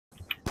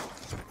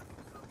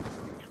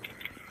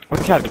We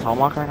try to be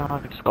tomahawk right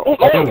now. Just go.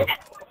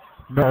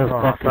 No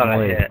fucking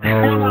way.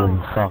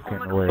 No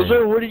fucking way.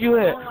 Zero, where did you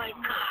hit?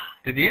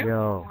 Did you?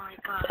 Yo.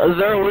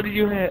 Zero, where did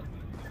you hit?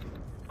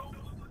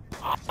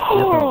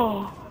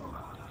 Yo.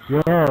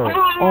 Yo.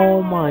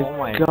 Oh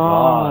my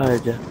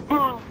god. Yo.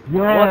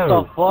 What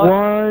the fuck?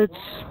 What?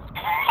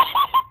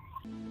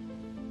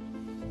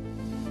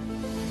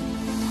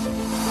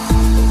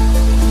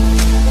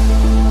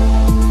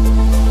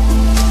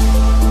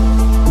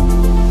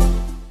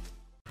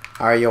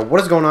 Alright, yo,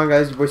 what is going on,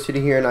 guys? Your boy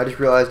Cydi here, and I just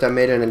realized I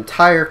made an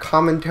entire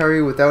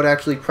commentary without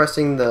actually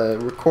pressing the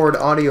record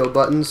audio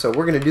button, so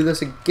we're going to do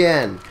this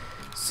again.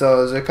 So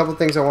there's a couple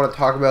things I want to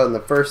talk about, and the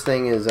first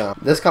thing is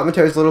this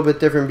commentary is a little bit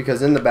different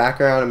because in the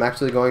background I'm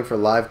actually going for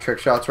live trick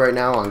shots right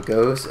now on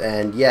Ghost,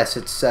 and yes,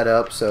 it's set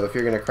up, so if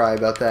you're going to cry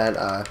about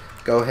that,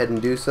 go ahead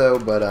and do so.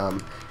 But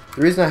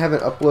the reason I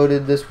haven't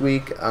uploaded this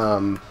week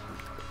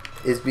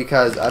is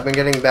because I've been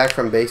getting back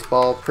from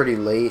baseball pretty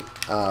late,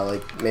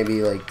 like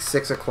maybe like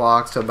 6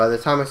 o'clock, so by the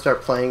time I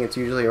start playing it's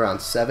usually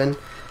around 7,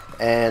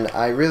 and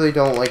I really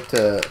don't like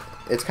to,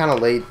 it's kind of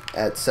late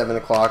at 7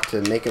 o'clock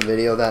to make a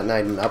video that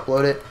night and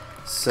upload it,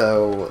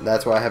 so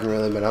that's why I haven't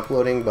really been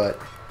uploading. But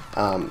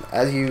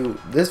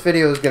this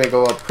video is going to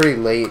go up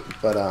pretty late,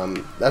 but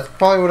that's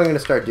probably what I'm going to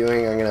start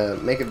doing. I'm going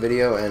to make a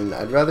video, and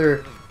I'd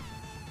rather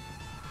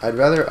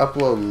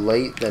upload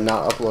late than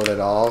not upload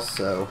at all,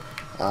 so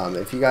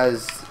if you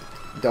guys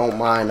don't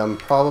mind, I'm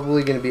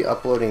probably going to be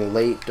uploading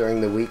late during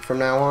the week from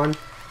now on.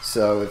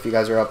 So if you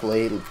guys are up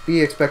late,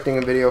 be expecting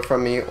a video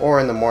from me, or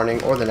in the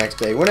morning, or the next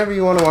day, whenever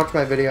you want to watch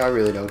my video. I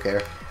really don't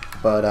care.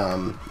 But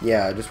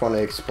yeah, I just want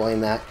to explain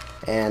that.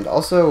 And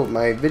also,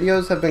 my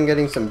videos have been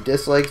getting some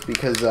dislikes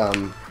because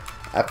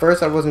at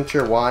first I wasn't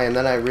sure why, and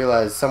then I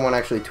realized someone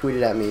actually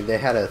tweeted at me. They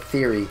had a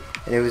theory,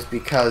 and it was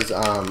because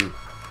a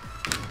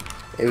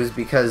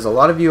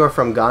lot of you are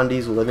from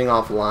Gandhi's Living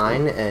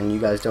Offline, and you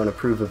guys don't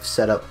approve of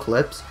setup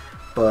clips.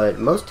 But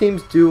most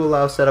teams do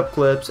allow setup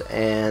clips,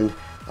 and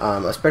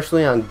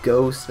especially on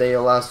Ghost they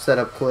allow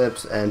setup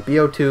clips, and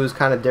BO2 is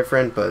kind of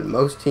different, but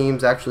most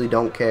teams actually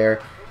don't care.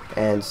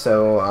 And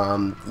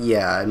so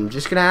yeah, I'm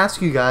just gonna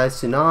ask you guys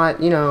to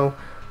not, you know,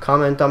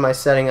 comment on my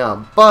setting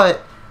up.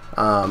 But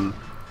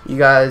you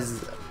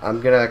guys,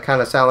 I'm gonna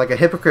kind of sound like a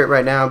hypocrite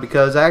right now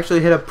because I actually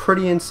hit a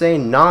pretty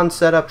insane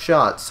non-setup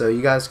shot, so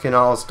you guys can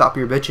all stop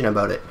your bitching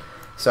about it.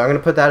 So I'm gonna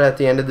put that at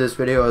the end of this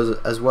video,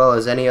 as well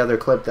as any other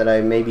clip that I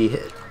maybe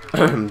hit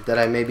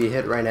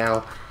right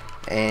now.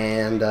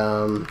 And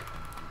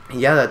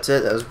yeah, that's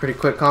it. That was a pretty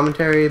quick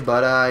commentary,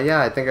 but yeah,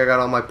 I think I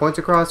got all my points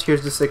across.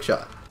 Here's the 6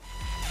 shot.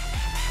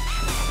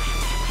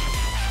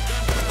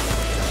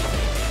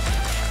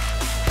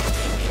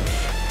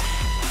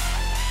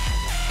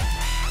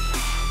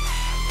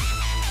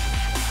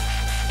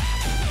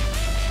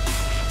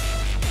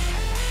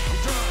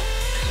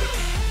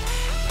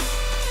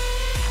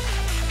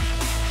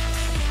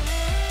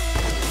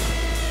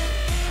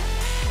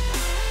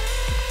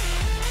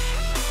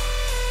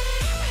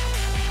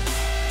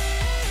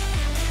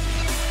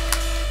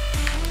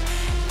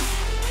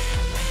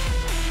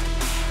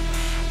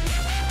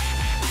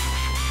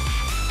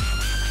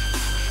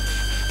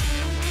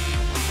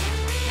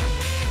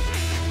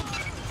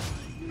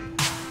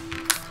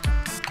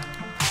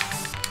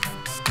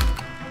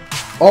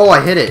 Oh,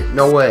 I hit it.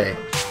 No way.